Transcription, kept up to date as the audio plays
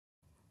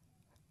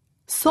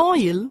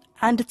Soil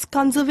and its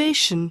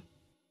conservation.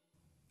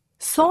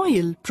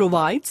 Soil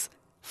provides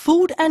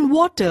food and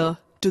water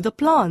to the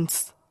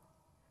plants.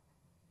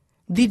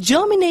 The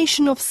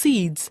germination of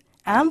seeds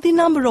and the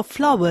number of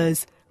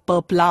flowers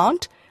per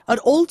plant are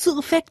also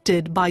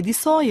affected by the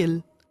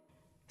soil.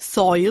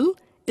 Soil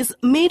is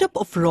made up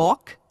of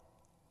rock,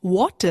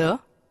 water,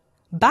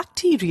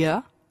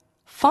 bacteria,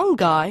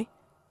 fungi,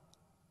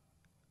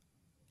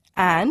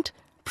 and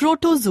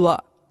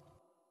protozoa.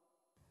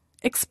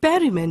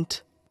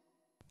 Experiment.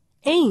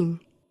 Aim: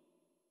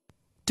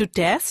 to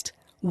test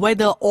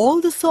whether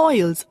all the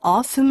soils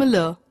are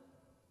similar.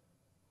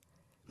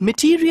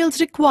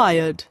 Materials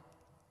required: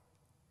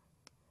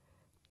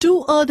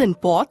 2 earthen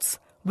pots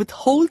with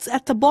holes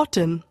at the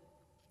bottom,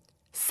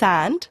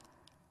 sand,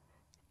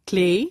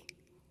 clay,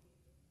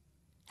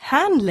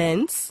 hand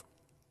lens,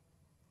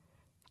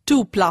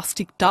 2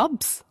 plastic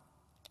tubs,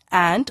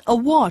 and a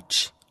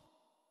watch.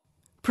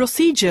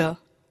 Procedure.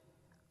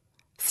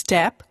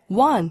 Step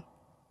 1.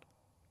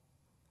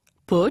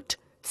 Put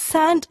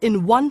sand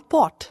in one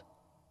pot.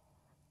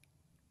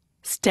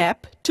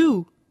 Step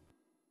 2.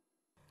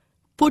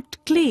 Put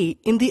clay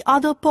in the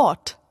other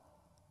pot.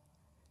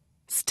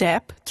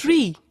 Step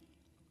 3.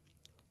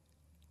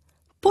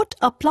 Put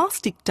a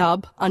plastic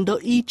tub under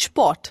each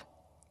pot.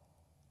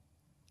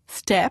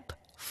 Step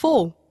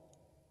 4.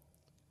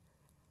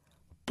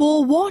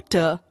 Pour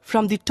water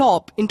from the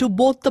top into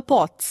both the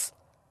pots.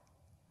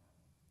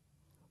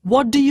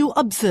 What do you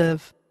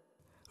observe?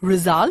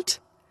 Result: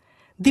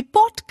 the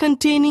pot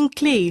containing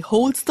clay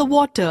holds the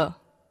water.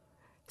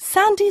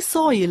 Sandy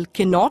soil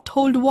cannot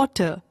hold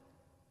water.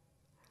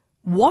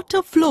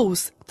 Water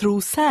flows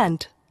through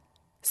sand.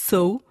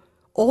 So,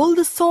 all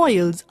the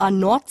soils are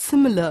not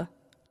similar.